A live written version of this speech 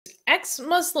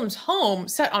ex-Muslim's home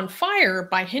set on fire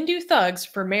by Hindu thugs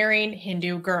for marrying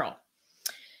Hindu girl.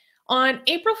 On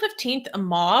April 15th, a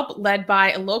mob led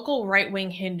by a local right-wing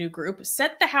Hindu group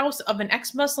set the house of an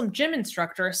ex-Muslim gym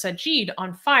instructor, Sajid,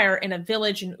 on fire in a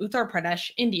village in Uttar Pradesh,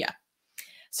 India.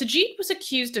 Sajid was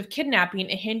accused of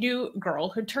kidnapping a Hindu girl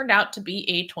who turned out to be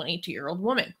a 22-year-old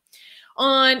woman.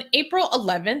 On April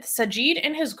 11th, Sajid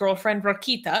and his girlfriend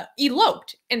Rikita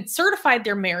eloped and certified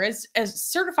their marriage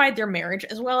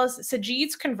as well as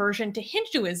Sajid's conversion to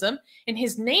Hinduism and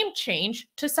his name change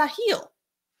to Sahil.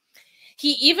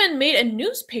 He even made a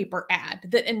newspaper ad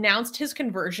that announced his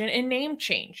conversion and name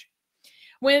change.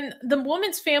 When the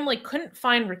woman's family couldn't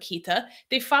find Rikita,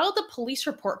 they filed a police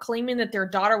report claiming that their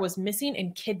daughter was missing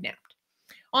and kidnapped.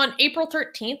 On April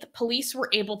 13th, police were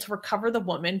able to recover the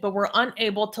woman, but were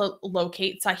unable to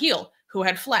locate Sahil, who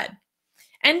had fled.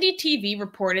 NDTV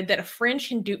reported that a fringe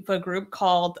Hindutva group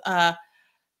called Dharam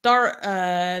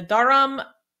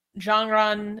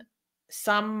Jagran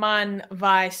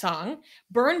Samanvay Sangh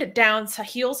burned down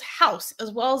Sahil's house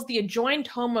as well as the adjoined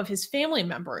home of his family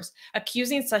members,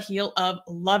 accusing Sahil of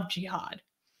Love-Jihad.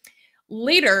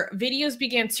 Later, videos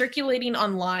began circulating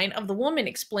online of the woman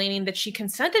explaining that she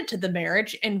consented to the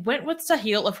marriage and went with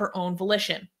Sahil of her own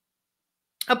volition.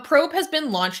 A probe has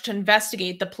been launched to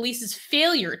investigate the police's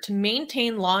failure to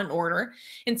maintain law and order,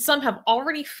 and some have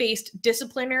already faced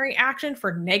disciplinary action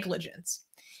for negligence.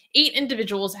 8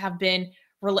 individuals have been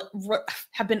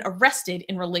arrested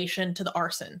in relation to the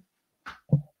arson.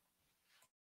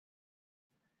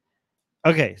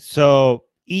 Okay, so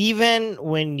even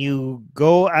when you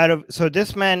go out of, so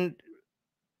this man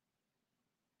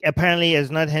apparently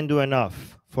is not Hindu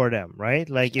enough for them, right?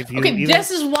 Like if you this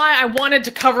is why I wanted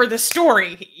to cover the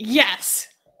story. Yes.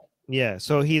 Yeah,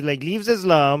 so he like leaves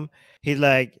Islam. He's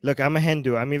like, look, I'm a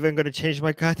Hindu. I'm even going to change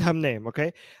my goddamn name.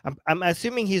 Okay, I'm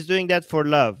assuming he's doing that for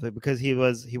love because he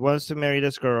wants to marry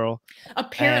this girl.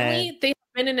 Apparently, they've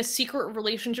been in a secret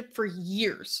relationship for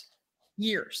years.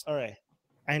 All right,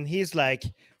 and he's like,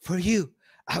 for you,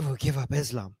 I will give up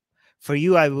Islam. For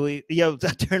you, I will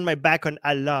turn my back on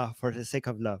Allah for the sake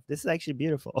of love. This is actually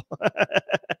beautiful,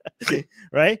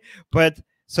 right? But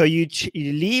so you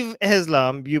leave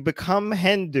Islam, you become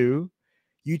Hindu.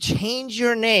 You change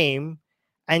your name,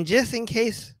 and just in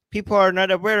case people are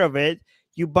not aware of it,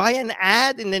 you buy an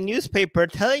ad in the newspaper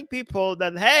telling people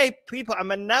that, hey, people, I'm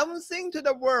announcing to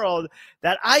the world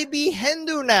that I be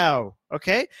Hindu now.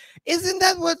 Okay? Isn't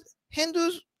that what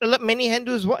many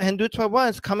Hindutva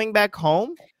wants, coming back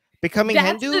home, becoming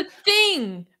Hindu? That's the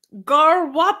thing.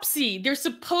 Garwapsi. They're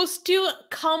supposed to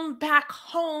come back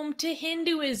home to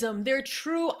Hinduism, their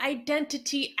true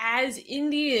identity as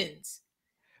Indians.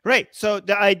 Right. So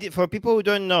the idea, for people who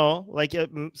don't know, like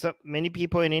so many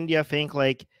people in India think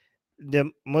like the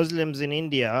Muslims in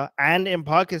India and in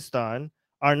Pakistan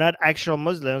are not actual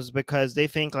Muslims because they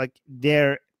think like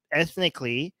they're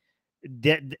ethnically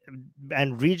and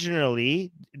regionally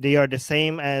they are the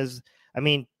same as, I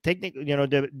mean, technically,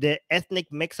 the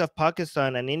ethnic mix of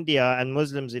Pakistan and India and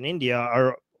Muslims in India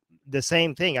are the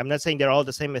same thing. I'm not saying they're all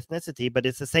the same ethnicity, but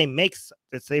it's the same mix,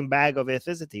 the same bag of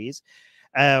ethnicities.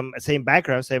 Same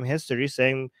background, same history,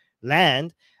 same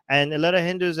land. And a lot of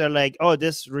Hindus are like, oh,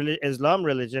 this Islam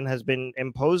religion has been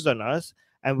imposed on us,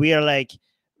 and we are like,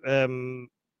 I mean,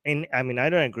 I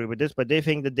don't agree with this, but they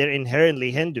think that they're inherently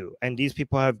Hindu, and these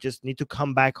people have just need to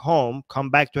come back home, come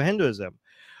back to Hinduism.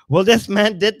 Well, this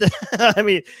man did that. I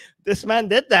mean, this man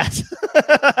did that.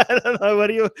 I don't know.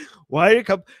 Why you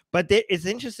come? But it's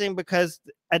interesting because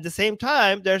at the same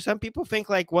time, there are some people think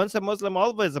like once a Muslim,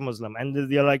 always a Muslim, and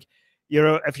they're like,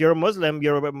 if you're a Muslim,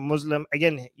 you're a Muslim.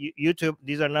 Again, YouTube,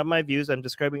 these are not my views. I'm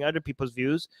describing other people's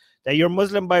views, that you're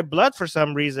Muslim by blood for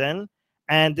some reason.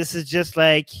 And this is just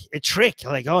like a trick.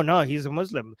 Like, oh no, he's a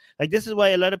Muslim. Like, this is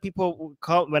why a lot of people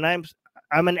call, when I'm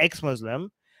an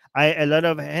ex-Muslim, a lot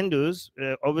of Hindus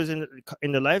always in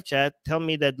the live chat tell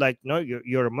me that, like, no,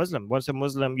 you're a Muslim. Once a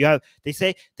Muslim, they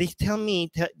tell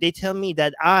me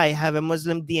that I have a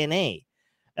Muslim DNA.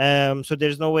 So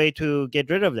there's no way to get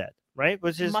rid of that. Right,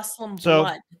 which is Muslim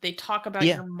blood. They talk about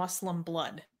your Muslim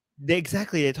blood. They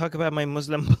talk about my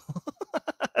Muslim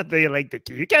blood. They like,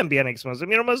 you can't be an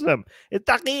ex-Muslim. You're a Muslim. It's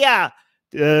taqiyya.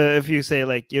 If you say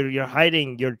like you're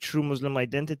hiding your true Muslim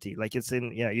identity, like it's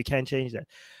in, you can't change that.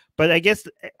 But I guess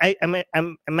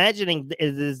I'm imagining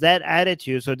is that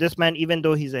attitude. So this man, even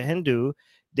though he's a Hindu,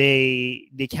 they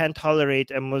can't tolerate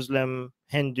a Muslim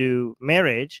Hindu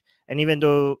marriage. And even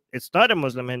though it's not a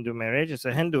Muslim Hindu marriage, it's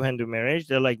a Hindu marriage,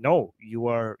 they're like, no,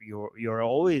 you're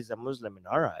always a Muslim in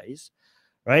our eyes,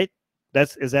 right?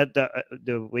 Is that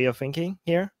the way of thinking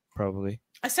here? Probably.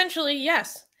 Essentially,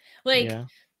 yes. Like,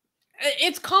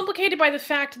 It's complicated by the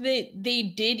fact that they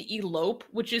did elope,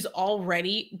 which is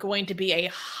already going to be a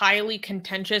highly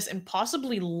contentious and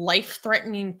possibly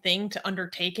life-threatening thing to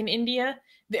undertake in India.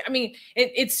 I mean,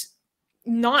 it's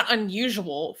not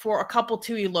unusual for a couple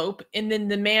to elope and then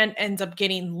the man ends up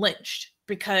getting lynched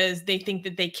because they think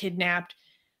that they kidnapped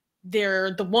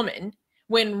the woman,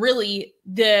 when really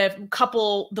the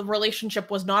relationship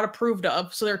was not approved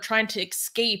of. So they're trying to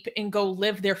escape and go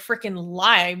live their freaking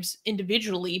lives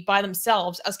individually by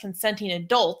themselves as consenting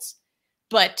adults.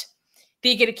 But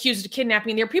they get accused of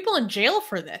kidnapping. There are people in jail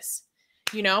for this,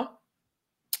 you know?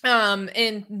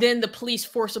 And then the police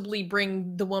forcibly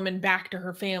bring the woman back to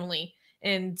her family.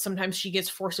 And sometimes she gets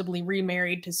forcibly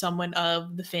remarried to someone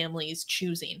of the family's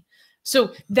choosing.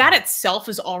 So that itself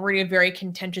is already a very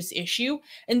contentious issue.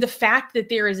 And the fact that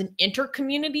there is an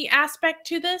inter-community aspect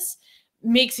to this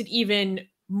makes it even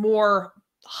more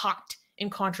hot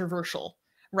and controversial,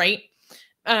 right?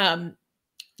 Read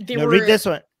this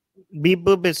one. Beep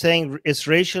is saying it's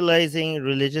racializing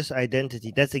religious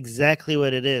identity. That's exactly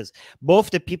what it is.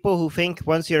 Both the people who think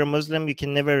once you're a Muslim, you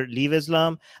can never leave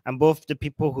Islam, and both the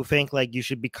people who think like you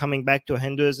should be coming back to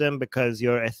Hinduism because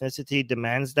your ethnicity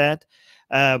demands that.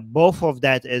 Both of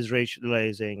that is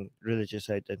racializing religious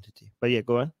identity. But yeah,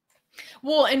 go on.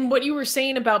 Well, and what you were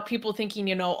saying about people thinking,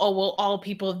 you know, oh, well, all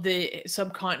people of the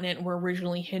subcontinent were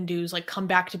originally Hindus, like come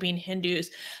back to being Hindus.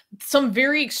 Some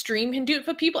very extreme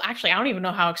Hindutva people, actually, I don't even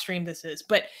know how extreme this is,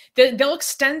 but they'll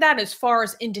extend that as far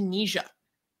as Indonesia.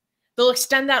 They'll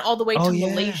extend that all the way to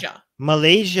Malaysia.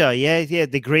 Malaysia, yeah.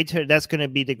 That's going to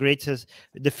be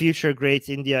the future great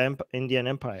Indian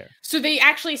empire. So they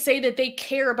actually say that they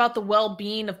care about the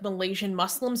well-being of Malaysian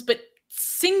Muslims, but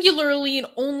singularly and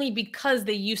only because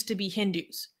they used to be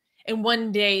Hindus. And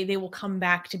one day they will come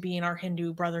back to being our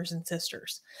Hindu brothers and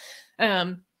sisters.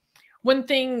 One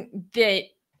thing that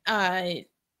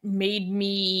made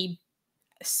me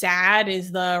sad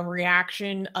is the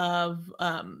reaction of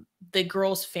the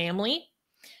girl's family.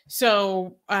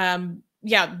 So,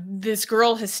 yeah, this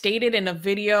girl has stated in a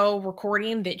video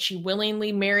recording that she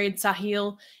willingly married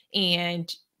Sahil,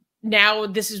 and now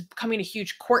this is becoming a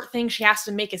huge court thing. She has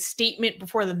to make a statement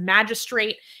before the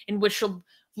magistrate in which she'll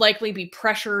likely be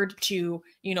pressured to,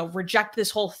 you know, reject this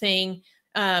whole thing.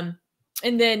 And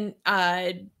then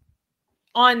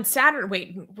on Saturday,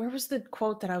 wait, where was the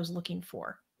quote that I was looking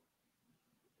for?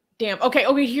 Damn. Okay,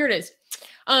 here it is.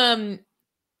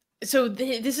 So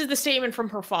this is the statement from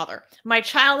her father. My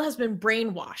child has been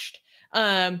brainwashed.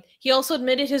 He also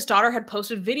admitted his daughter had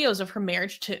posted videos of her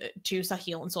marriage to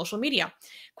Sahil on social media.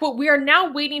 Quote, we are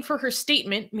now waiting for her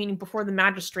statement, meaning before the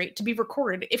magistrate, to be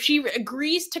recorded. If she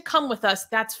agrees to come with us,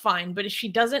 that's fine. But if she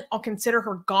doesn't, I'll consider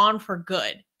her gone for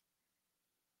good.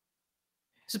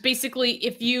 So basically,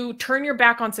 if you turn your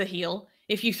back on Sahil,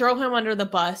 if you throw him under the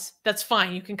bus, that's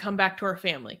fine. You can come back to our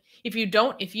family. If you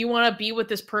don't, if you want to be with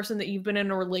this person that you've been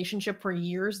in a relationship for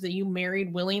years, that you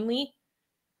married willingly,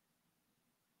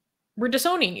 we're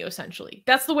disowning you, essentially.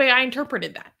 That's the way I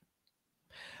interpreted that.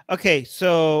 Okay,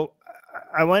 so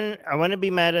I want to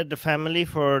be mad at the family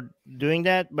for doing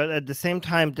that, but at the same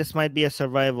time, this might be a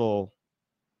survival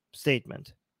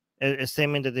statement. A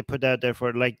statement that they put out there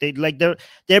for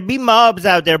there be mobs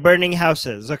out there burning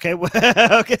houses. Okay,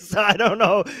 okay. So I don't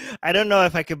know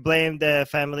if I could blame the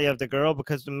family of the girl,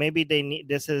 because maybe they need,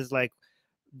 this is like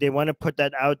they want to put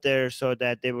that out there so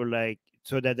that they were like,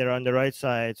 so that they're on the right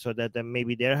side, so that then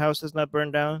maybe their house is not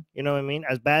burned down. You know what I mean?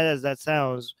 As bad as that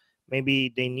sounds,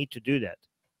 maybe they need to do that.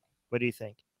 What do you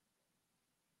think?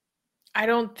 I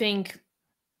don't think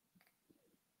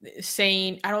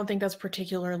that's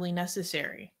particularly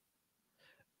necessary.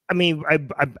 I mean,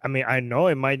 I know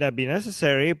it might not be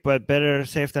necessary, but better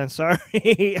safe than sorry.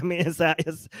 I mean,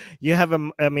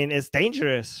 it's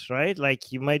dangerous, right?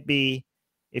 Like you might be,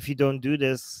 if you don't do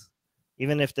this,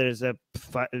 even if there's a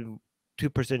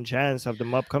 2% chance of the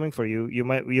mob coming for you, you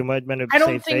might I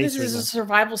don't think this is a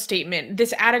survival statement.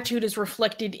 This attitude is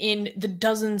reflected in the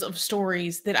dozens of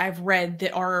stories that I've read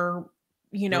that are,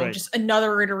 you know, right, just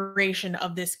another iteration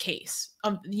of this case,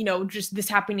 you know, just this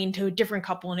happening to a different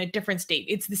couple in a different state.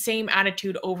 It's the same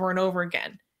attitude over and over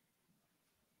again.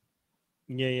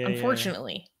 Yeah.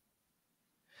 Unfortunately.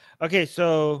 Yeah. Okay,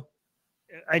 so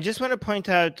I just want to point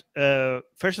out,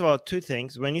 first of all, two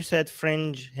things. When you said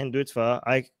fringe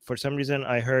Hindutva, for some reason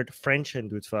I heard French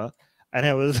Hindutva, and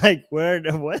I was like,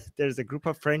 what? There's a group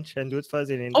of French Hindutvas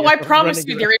in India. Oh, I promise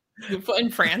you there is Hindutva in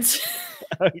France.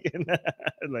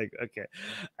 Like, okay.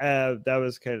 That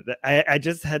was kind of, I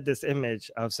just had this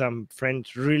image of some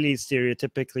French, really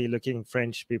stereotypically looking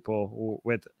French people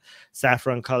with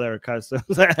saffron color costumes.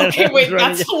 Okay, wait,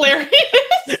 that's hilarious.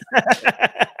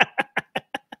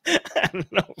 I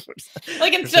don't know.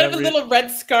 Like instead of a little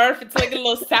red scarf, it's like a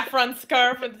little saffron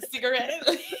scarf with a cigarette.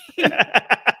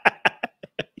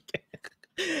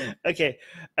 Okay.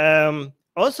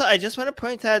 Also, I just want to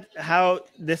point out how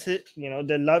this is,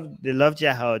 the love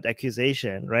jihad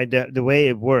accusation, right? The way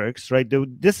it works, right?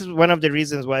 This is one of the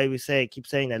reasons why we keep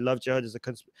saying that love jihad is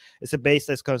it's a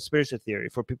baseless conspiracy theory.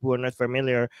 For people who are not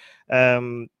familiar,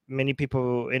 many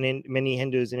people many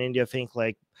Hindus in India think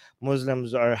like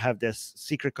Muslims have this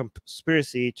secret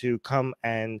conspiracy to come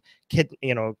and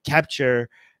capture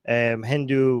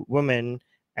Hindu women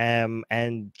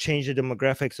and change the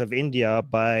demographics of India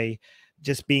by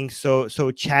just being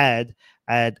so Chad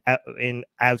in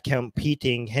out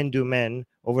competing Hindu men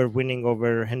over winning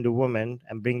over Hindu women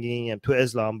and bringing them to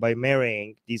Islam by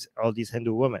marrying all these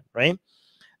Hindu women, right?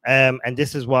 And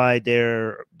this is why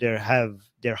they're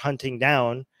hunting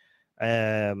down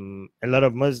a lot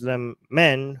of Muslim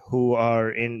men who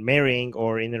are marrying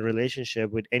or in a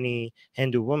relationship with any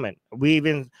Hindu woman. We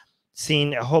even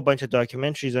seen a whole bunch of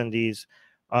documentaries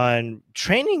on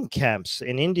training camps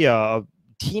in India of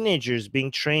teenagers being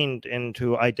trained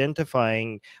into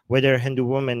identifying whether Hindu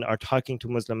women are talking to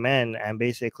Muslim men and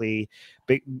basically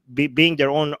being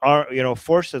their own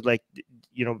forces, like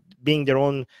being their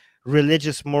own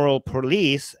religious moral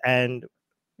police and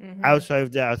outside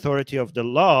of the authority of the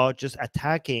law, just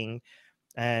attacking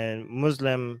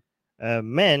Muslim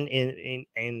men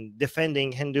in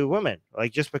defending Hindu women,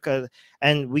 like just because.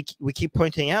 And we keep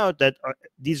pointing out that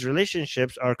these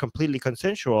relationships are completely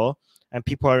consensual and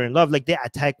people are in love. Like they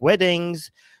attack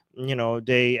weddings, and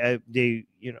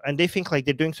they think like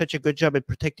they're doing such a good job at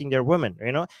protecting their women.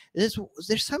 There's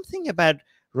something about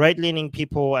right-leaning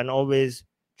people and always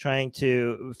trying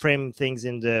to frame things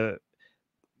in the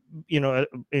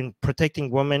in protecting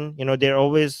women. They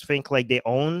always think like they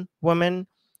own women,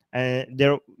 and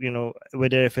they're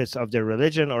whether if it's of their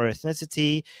religion or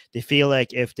ethnicity, they feel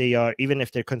like even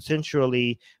if they're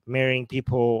consensually marrying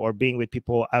people or being with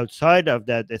people outside of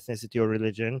that ethnicity or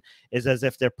religion, is as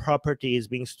if their property is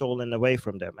being stolen away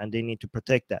from them and they need to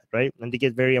protect that, right? And they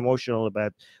get very emotional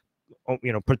about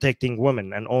protecting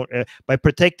women, and by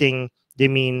protecting they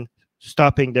mean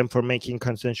stopping them from making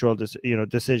consensual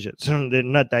decisions. They're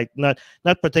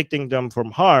not protecting them from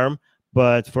harm,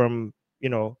 but from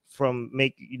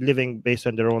living based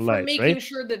on their own lives, making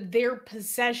sure that their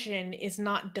possession is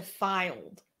not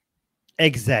defiled.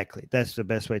 Exactly, that's the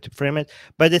best way to frame it.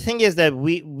 But the thing is that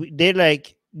they're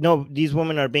like, no, these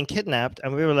women are being kidnapped,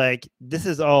 and we were like, this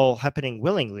is all happening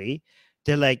willingly.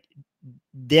 They're like,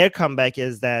 their comeback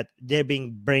is that they're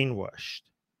being brainwashed.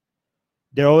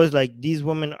 They're always like, these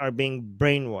women are being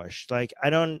brainwashed. Like, I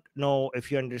don't know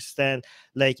if you understand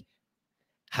like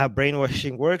how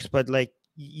brainwashing works, but like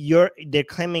they're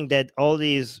claiming that all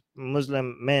these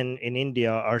Muslim men in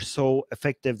India are so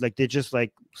effective. Like they just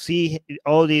like see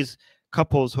all these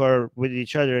couples who are with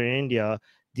each other in India.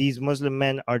 These Muslim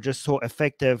men are just so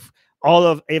effective.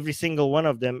 Every single one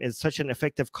of them is such an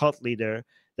effective cult leader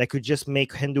that could just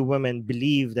make Hindu women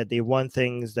believe that they want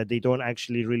things that they don't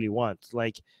actually really want.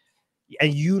 Like,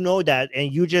 and that,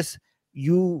 and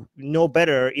you know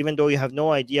better, even though you have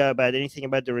no idea about anything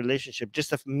about the relationship.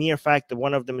 Just a mere fact that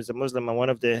one of them is a Muslim and one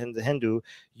of the Hindu,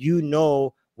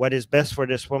 what is best for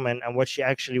this woman and what she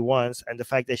actually wants, and the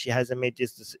fact that she hasn't made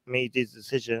these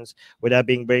decisions without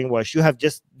being brainwashed.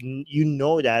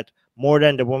 That more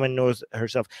than the woman knows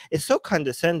herself. It's so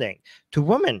condescending to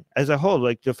women as a whole.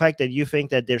 Like the fact that you think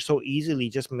that they're so easily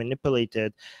just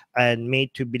manipulated and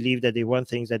made to believe that they want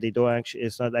things that they don't actually,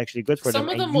 it's not actually good for them. Some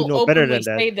of them will openly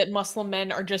say that Muslim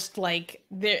men are just like,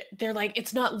 they're like,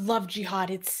 it's not love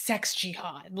jihad, it's sex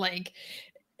jihad. Like,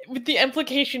 with the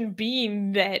implication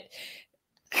being that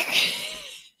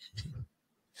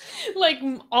like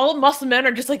all Muslim men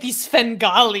are just like these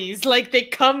Svengalis. Like they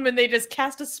come and they just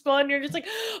cast a spell and you're just like,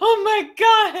 oh my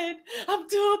god,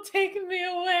 Abdul, take me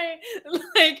away.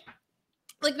 Like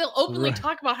they'll openly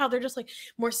talk about how they're just like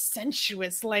more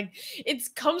sensuous. Like it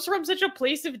comes from such a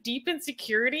place of deep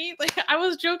insecurity. Like I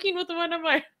was joking with one of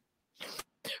my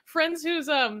friends who's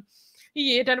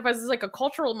he identifies as like a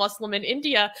cultural Muslim in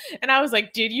India. And I was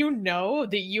like, did you know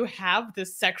that you have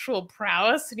this sexual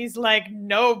prowess? And he's like,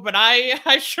 no, but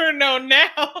I sure know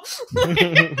now.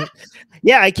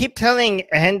 Yeah, I keep telling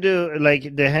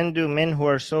the Hindu men who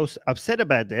are so upset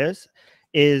about this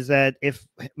is that if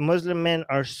Muslim men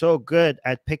are so good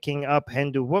at picking up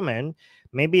Hindu women,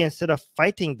 maybe instead of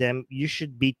fighting them, you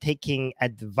should be taking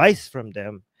advice from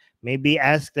them. Maybe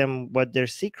ask them what their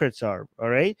secrets are. All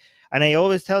right. And I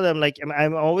always tell them, like,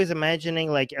 I'm always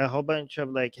imagining like a whole bunch of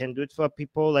like Hindutva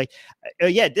people, like,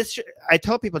 yeah, I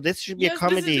tell people this should be a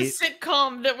comedy. This is a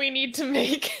sitcom that we need to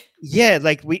make. Yeah,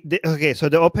 like okay, so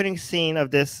the opening scene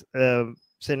of this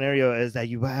scenario is that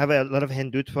you have a lot of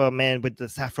Hindutva men with the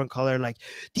saffron color, like,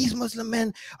 these Muslim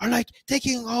men are like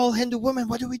taking all Hindu women.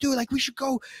 What do we do? Like, we should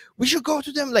go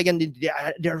to them. Like, and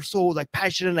they're so like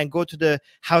passionate and go to the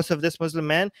house of this Muslim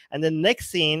man. And the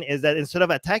next scene is that instead of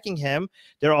attacking him,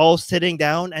 they're all sitting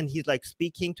down and he's like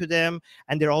speaking to them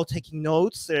and they're all taking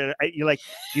notes. At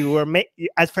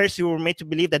first you were made to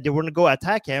believe that they wouldn't go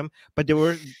attack him, but they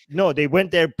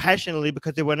went there passionately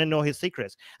because they want to know his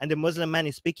secrets. And the Muslim man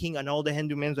is speaking and all the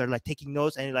Hindu men are like taking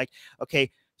notes, and you're like,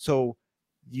 okay, so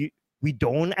we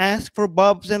don't ask for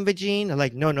bobs and vagine.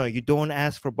 Like, no, you don't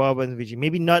ask for bobs and vagine.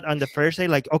 Maybe not on the first date.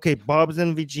 Like, okay, bobs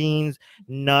and vagines,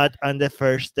 not on the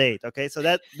first date. Okay, so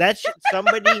that should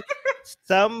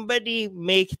somebody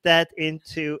make that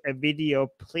into a video,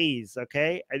 please.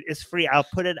 Okay, it's free. I'll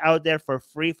put it out there for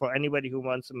free for anybody who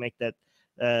wants to make that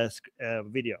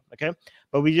video. Okay,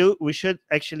 but we should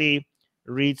actually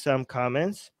read some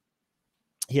comments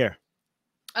here.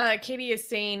 Katie is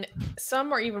saying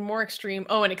some are even more extreme.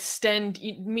 Oh, and extend,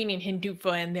 meaning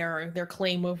Hindutva and their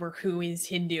claim over who is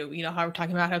Hindu. You know, how we're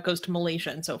talking about how it goes to Malaysia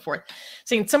and so forth.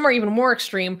 Saying some are even more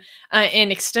extreme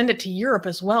and extend it to Europe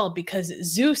as well, because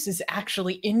Zeus is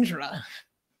actually Indra.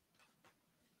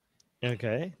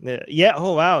 Okay. Yeah.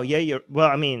 Oh, wow. Yeah.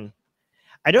 I mean,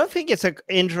 I don't think it's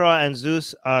Indra and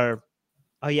Zeus are.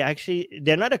 Oh yeah, actually,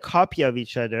 they're not a copy of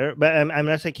each other. But I'm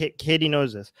not saying Katie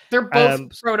knows this. They're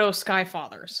both proto Sky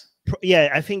Fathers. Yeah,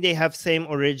 I think they have same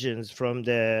origins from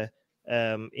the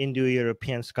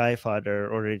Indo-European Sky Father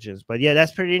origins. But yeah,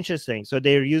 that's pretty interesting. So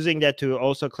they're using that to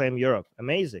also claim Europe.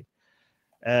 Amazing.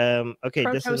 Okay,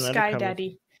 proto this is another Sky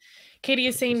Daddy. Katie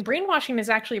is saying brainwashing is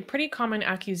actually a pretty common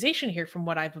accusation here from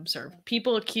what I've observed.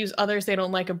 People accuse others they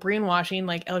don't like of brainwashing,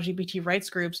 like LGBT rights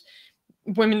groups,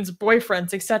 women's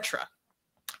boyfriends, etc.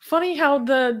 Funny how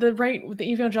the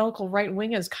evangelical right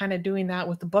wing is kind of doing that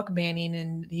with the book banning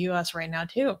in the U.S. right now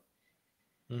too.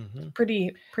 Mm-hmm.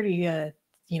 Pretty.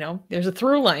 There's a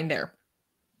through line there.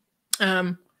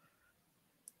 I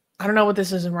don't know what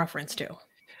this is in reference to.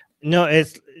 No,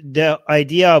 it's the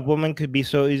idea of women could be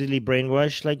so easily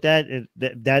brainwashed like that.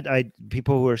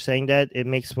 People who are saying that, it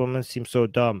makes women seem so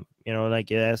dumb. You know, like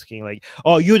you're asking, like,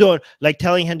 oh, you don't, like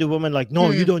telling Hindu women, like,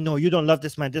 no, you don't know, you don't love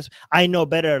this man. I know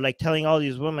better. Like telling all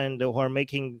these women who are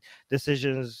making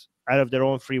decisions out of their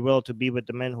own free will to be with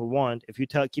the men who want. If you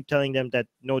keep telling them that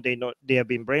no, they have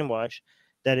been brainwashed,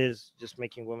 that is just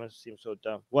making women seem so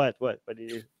dumb. What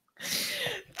did you?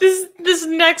 This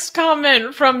next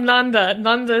comment from Nanda.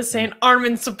 Nanda is saying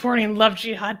Armin supporting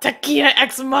Love-Jihad. Takia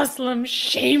ex-Muslim,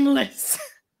 shameless.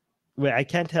 Wait, I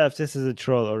can't tell if this is a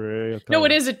troll or a real comment. No,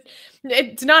 it is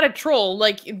it's not a troll.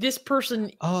 Like, this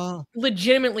person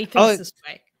legitimately thinks this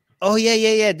way. Oh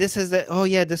yeah.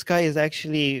 This guy is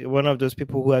actually one of those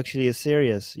people who actually is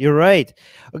serious. You're right.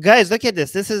 Guys, look at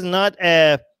this. This is not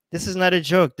a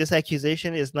joke. This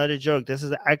accusation is not a joke. This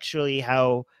is actually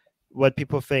what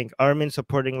people think. Armin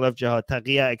supporting Love-Jihad,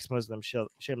 Tagia ex-Muslim,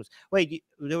 shameless. Wait,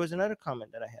 there was another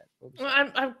comment that I had.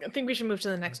 Well, I think we should move to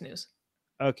the next news.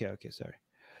 Okay, sorry.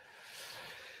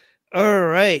 All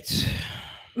right.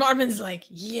 Armin's like,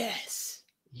 yes.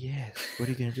 What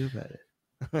are you gonna do about it?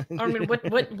 Armin,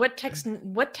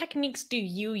 what techniques do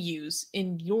you use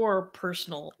in your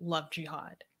personal love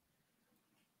jihad?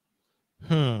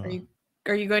 Are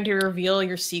you going to reveal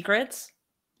your secrets?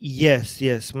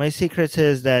 Yes. My secret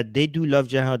is that they do love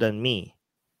jihad on me.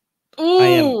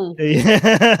 Ooh.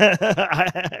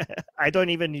 I don't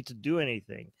even need to do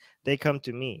anything. They come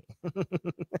to me.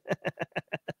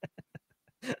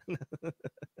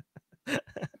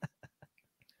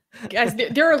 Guys,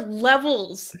 there are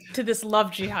levels to this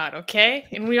love jihad, okay?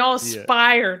 And we all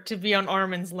aspire to be on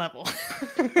Armin's level.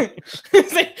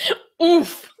 It's like,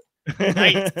 oof.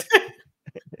 Nice.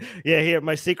 Yeah, here,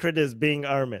 my secret is being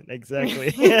Armin.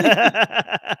 Exactly.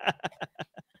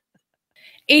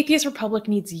 Atheist Republic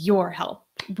needs your help.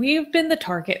 We've been the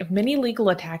target of many legal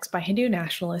attacks by Hindu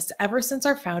nationalists ever since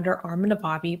our founder, Armin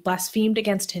Navabi, blasphemed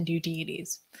against Hindu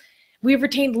deities. We have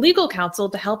retained legal counsel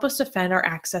to help us defend our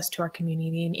access to our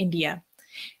community in India.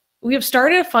 We have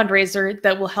started a fundraiser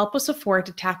that will help us afford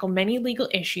to tackle many legal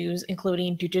issues,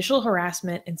 including judicial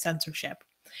harassment and censorship.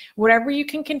 Whatever you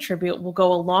can contribute will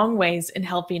go a long ways in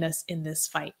helping us in this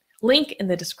fight. Link in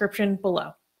the description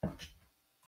below.